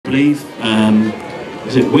believe.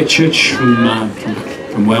 Is it Whitchurch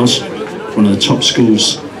from Wales? One of the top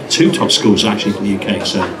schools, two top schools actually from the UK.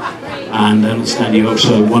 So, and I understand you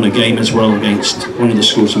also won a game as well against one of the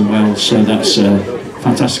schools in Wales. So that's a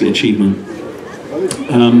fantastic achievement.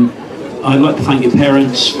 I'd like to thank your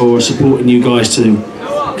parents for supporting you guys to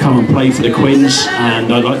come and play for the Quins,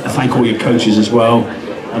 and I'd like to thank all your coaches as well,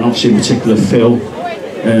 and obviously in particular Phil,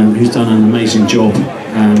 who's done an amazing job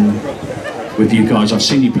with you guys. I've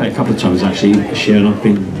seen you play a couple of times actually this year, and I've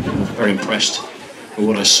been very impressed with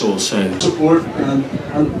what I saw. So support, and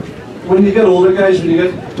when you get older, guys, when you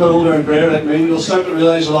get older and greyer like me, you'll start to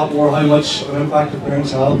realise a lot more how much of an impact your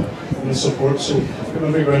parents have and the support. So give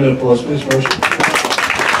a big round of applause, please, first.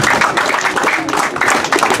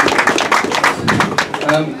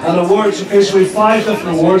 And awards, okay, so we have 5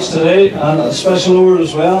 different awards today, and a special award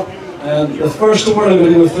as well. The first award I'm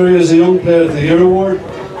going to go through is the Young Player of the Year award.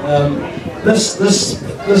 This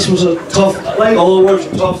was a tough, like all awards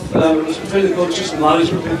were tough. It was between the coaches and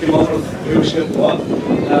management who came up with who was getting what.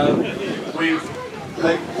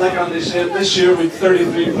 Like Andy said, this year we had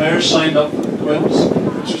 33 players signed up for the Quins,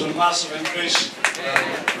 which was a massive increase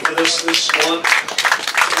for this squad.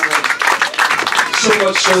 So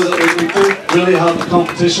much so that we don't really have the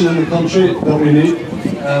competition in the country that we need.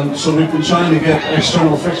 So we've been trying to get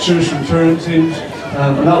external fixtures from touring teams,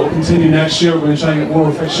 and that will continue next year. We're going to try and get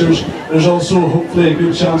more fixtures. There's also hopefully a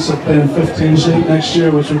good chance of playing 15s league next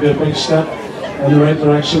year, which would be a big step in the right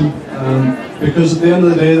direction. Because at the end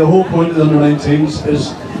of the day, the whole point of the under-19s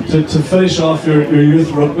is to finish off your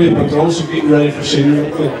youth rugby, but to also get you ready for senior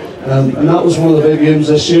rugby. And that was one of the big aims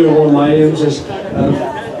this year. One of my aims is,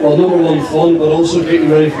 well, number one, fun, but also get you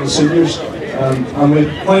ready for the seniors. And we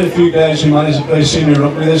had quite a few guys who managed to play senior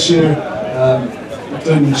rugby this year.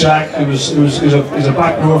 Including Jack, he's a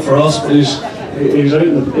back rower for us, but he's out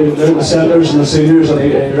in the centres and the seniors, and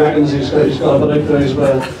he reckons he's got a bit out there. He's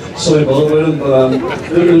got a silly bullet with him. But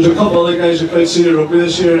there's a couple other guys who played senior rugby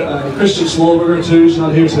this year. Christian Smallberger too, who's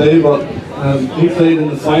not here today, but he played in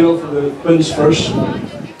the final for the Quins first at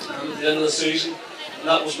the end of the season, and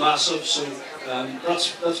that was massive. So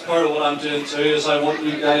that's part of what I'm doing too. Is I want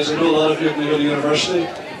you guys. I know a lot of you are going to go to university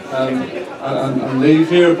and leave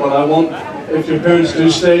here, but I want, if your parents do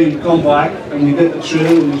stay, you come back and you get the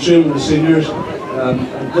training and you train with the seniors.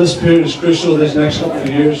 And this period is crucial. These next couple of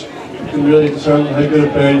years, you can really determine how good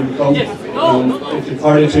a player you become. If you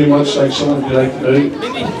party too much, like some of you like to do,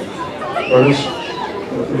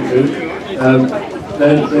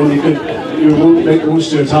 then you won't make the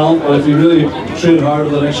most of your talent. But if you really train hard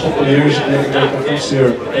over the next couple of years, you can make a great difference to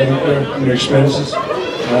your experiences.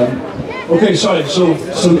 Okay, sorry. So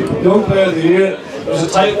Young Player of the Year. It was a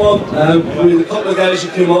tight one. We had a couple of guys who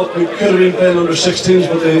came up who could have been playing under 16s,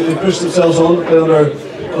 but they pushed themselves on to play under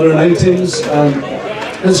 19s.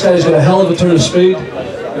 This guy's got a hell of a turn of speed.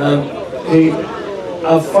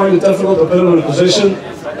 I've found it difficult to put him in a position.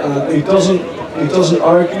 He doesn't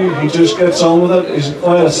argue. He just gets on with it. He's a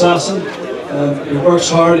quiet assassin. He works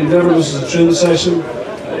hard. He never misses a training session.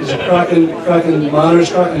 He's a cracking manners,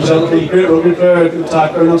 cracking gentleman, great rugby player, good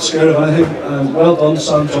tackler, not scared of anything. Well done,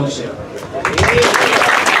 Sam Johnson.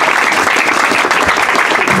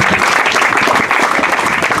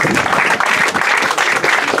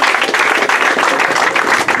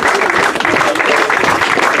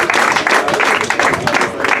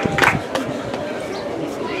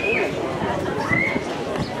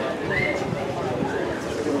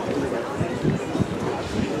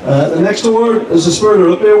 The next award is the Spirit of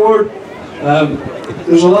Rugby Award.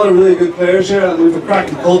 There's a lot of really good players here, and we've a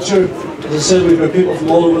cracking culture. As I said, we've got people from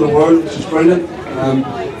all over the world, which is brilliant.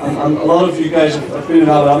 And a lot of you guys have been in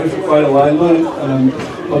Abu Dhabi for quite a while now.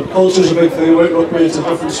 But culture is a big thing about rugby. It's a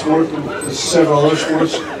different sport than several other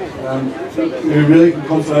sports. You really can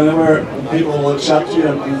come from anywhere, and people will accept you,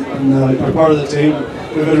 and you're part of the team.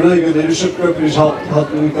 We've got a really good leadership group who's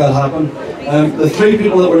helped make that happen. The 3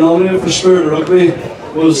 people that were nominated for Spirit of Rugby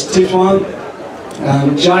was Tituan,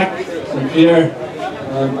 Jack and Pierre,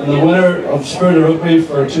 and the winner of Spirit of Rugby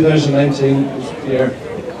for 2019 was Pierre.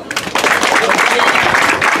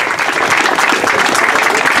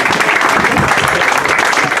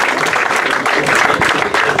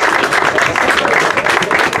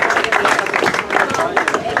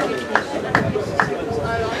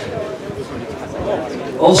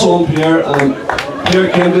 Also on Pierre, Pierre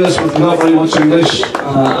came to us with not very much English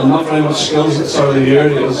and not very much skills at the start of the year.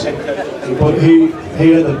 But he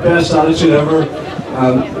had the best attitude ever.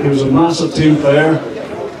 He was a massive team player.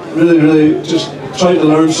 Really just tried to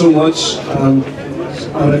learn so much.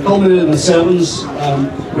 And it culminated in the 7s.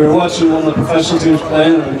 We were watching one of the professional teams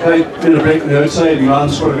playing, and the guy made a break on the outside and ran,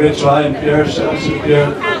 scored a great try, and Pierre said,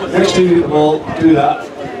 next time you get the ball, do that.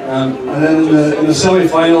 And then in the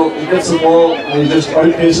semi-final, he gets the ball and he just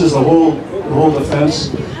outpaces the whole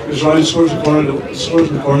defence. Goes round, scores in the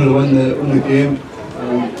corner to win the game.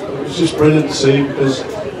 It was just brilliant to see because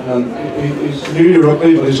he's new to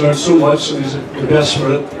rugby, but he's learned so much and he's the best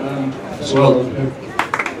for it. So well done.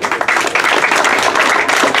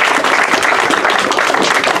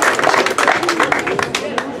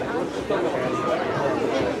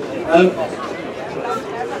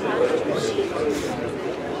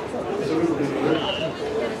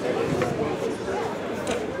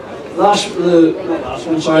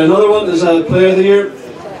 Another one is Player of the Year.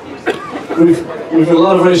 We've got a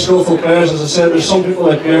lot of very skillful players. As I said, there's some people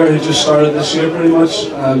like Gare who just started this year pretty much,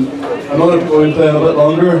 and other people who have been playing a bit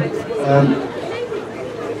longer.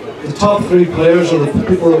 The top 3 players, or the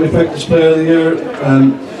people that we picked as Player of the Year,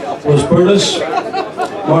 was Burtis,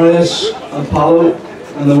 Marius and Paulo,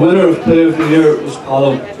 and the winner of Player of the Year was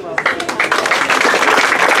Paulo.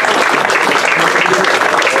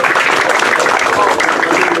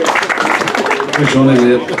 We're running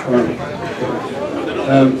late.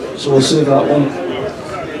 So we'll save that one.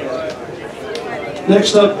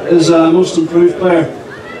 Next up is Most Improved Player.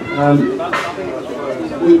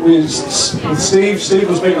 With Steve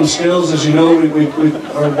was big on skills, as you know.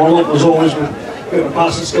 Our warm-up was always getting our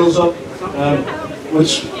passing skills up, and we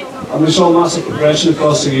saw a massive progression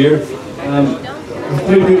across the year. The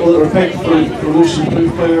 3 people that were picked for Most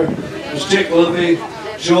Improved Player was Jake Willoughby,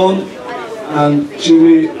 John, and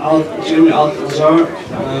Jamie Alcazar,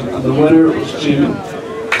 and the winner was Jamie.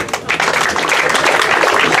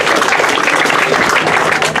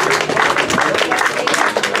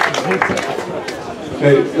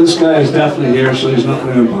 Okay, this guy is definitely here, so he's not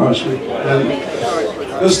going to embarrass me.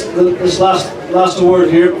 This last award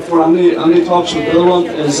here, before Andy talks about the other one,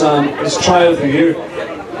 is Try of the Year.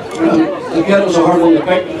 Again, it was a hard one to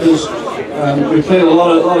pick because we played a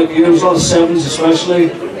lot of games, a lot of sevens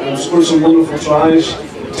especially. Scored some wonderful tries,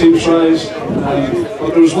 team tries, but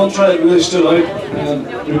there was one try that really stood out.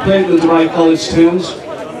 We played the Dubai College 10s,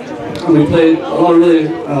 and we played a lot of really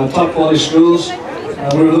top quality schools.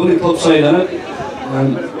 We were the only club side in it,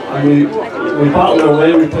 and we battled our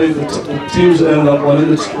way. We played the teams that ended up winning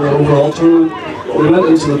the overall tournament. We went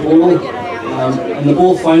into the bowl. In the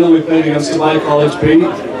bowl final, we played against Dubai College B,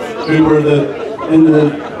 who were in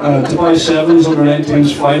the Dubai Sevens under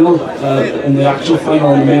 19s final, in the actual final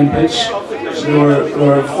on the main pitch. So they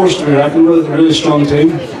were forced to be reckoned with, a really strong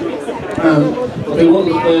team. But they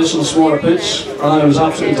wanted to play us on a smaller pitch, and I was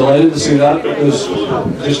absolutely delighted to see that because we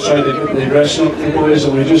just tried to get the aggression up to the boys,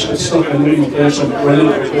 and we just got stuck in there and played some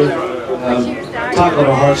brilliant tackled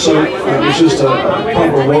our hearts out. It was just a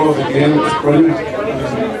proper war of a game. It was brilliant.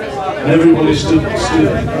 And everybody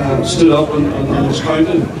stood up and was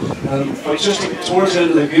counted. But just towards the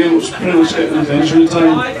end of the game, it was pretty much getting into injury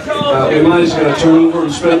time. We managed to get a turnover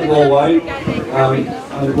and spread the ball wide.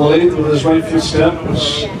 And Waleed, with his right foot step,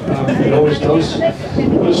 which he always does,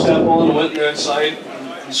 put a step on and went to the outside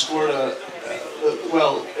and scored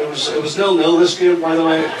well, it was 0-0 this game, by the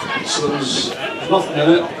way, so there was nothing in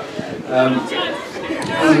it.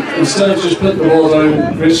 And instead of just putting the ball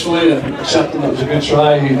down gracefully and accepting it was a good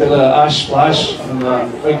try, he did a ash splash and a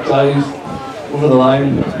big dive over the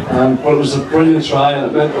line. But it was a brilliant try,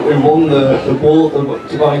 and it meant that we won the bowl at the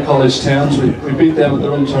Dubai College 10s. We beat them at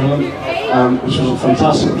their own tournament, which was a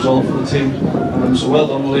fantastic result for the team. So well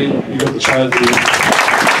done, Waleed, you got the try of the year.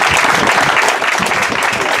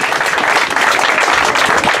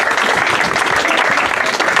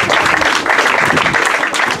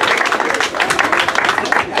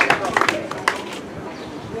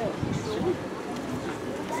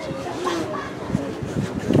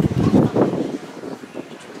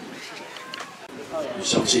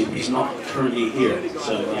 Obviously, he's not currently here,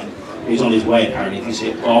 so he's on his way apparently. If you see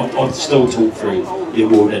it, I'll still talk through the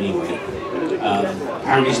award anyway.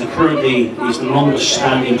 Apparently, he's the longest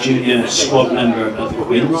standing junior squad member of the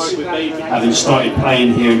Quins, having started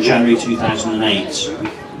playing here in January 2008.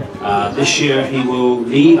 This year he will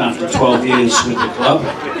leave after 12 years with the club,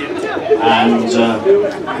 and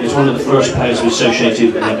he's one of the first players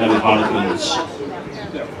associated with the Harlequins.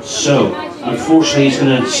 So, unfortunately, he's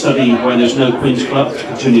going to study where there's no Quins club to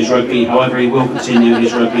continue his rugby. However, he will continue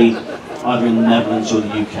his rugby either in the Netherlands or the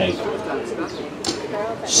UK.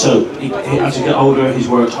 So, as he gets older, he's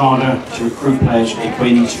worked harder to recruit players for the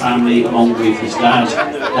Quins family, along with his dad,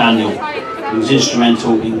 Daniel, who was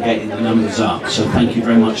instrumental in getting the numbers up. So, thank you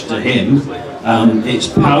very much to him. It's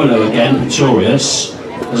Paolo again, Pretorius.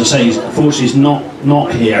 As I say, unfortunately, he's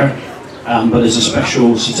not here. but there's a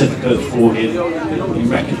special certificate for him in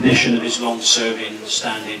recognition of his long-serving,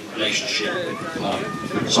 standing relationship with the club.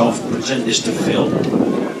 So I'll present this to Phil.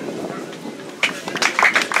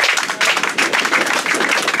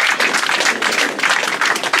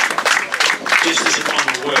 Just as a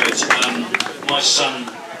final word, my son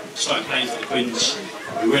started playing for the Quins.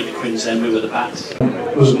 We weren't the Quins then, we were the Bats.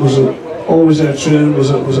 Was always there training,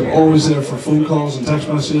 was always there for phone calls and text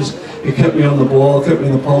messages. He kept me on the ball, kept me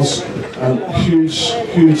in the pulse. Huge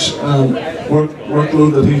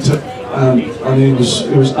workload that he took, and he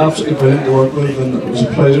was absolutely brilliant to work with, and it was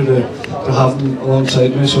a pleasure to have him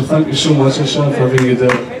alongside me. So thank you so much, Sean, for everything you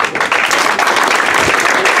did.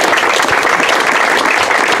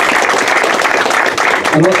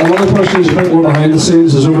 Another person who's a bit more behind the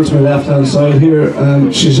scenes is over to my left hand side here.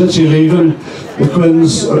 She's actually leaving the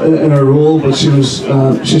Quins in her role, but she's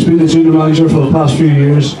been the junior manager for the past few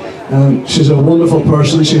years. She's a wonderful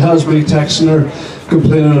person. She has been texting her,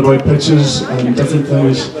 complaining about pitches and different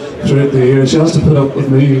things throughout the year. She has to put up with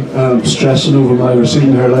me stressing over my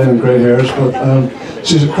receding hairline and grey hairs, but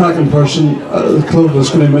she's a cracking person. The club is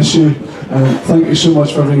going to miss you. Thank you so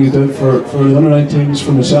much for everything you did for the under-19s,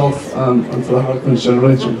 for myself, and for the Harlequins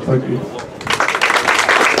generation. Thank you.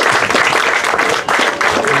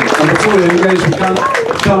 And before we end, guys, we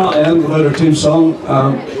cannot end without our team song.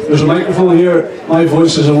 There's a microphone here. My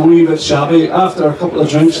voice is a wee bit shabby. After a couple of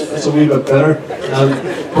drinks, it's a wee bit better.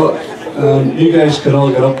 But you guys can all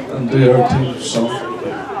get up and do our team song.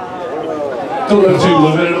 Don't let too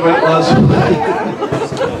motivated about it, lads.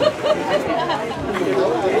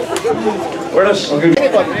 Where does? I'll give you.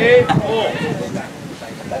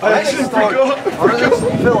 I actually forgot.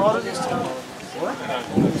 Phil, how did you start? What?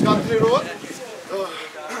 Got to do what?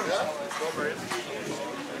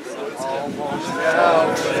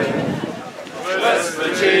 West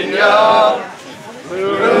Virginia,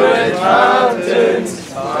 Blue Ridge Mountains,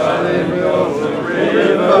 running over the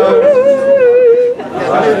river.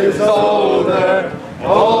 Life is older,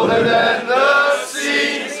 older than the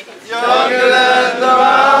seas, younger than the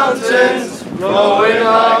mountains, blowing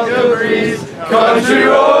like a breeze. Country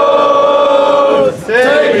roads,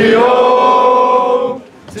 take me home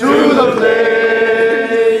to the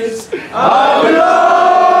place I belong.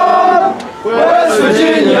 West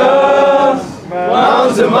Virginia,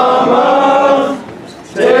 mountain mama,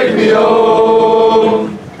 take me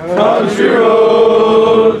home, country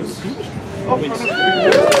roads.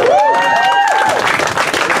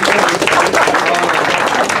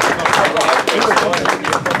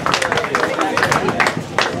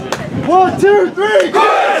 One, two, three, go!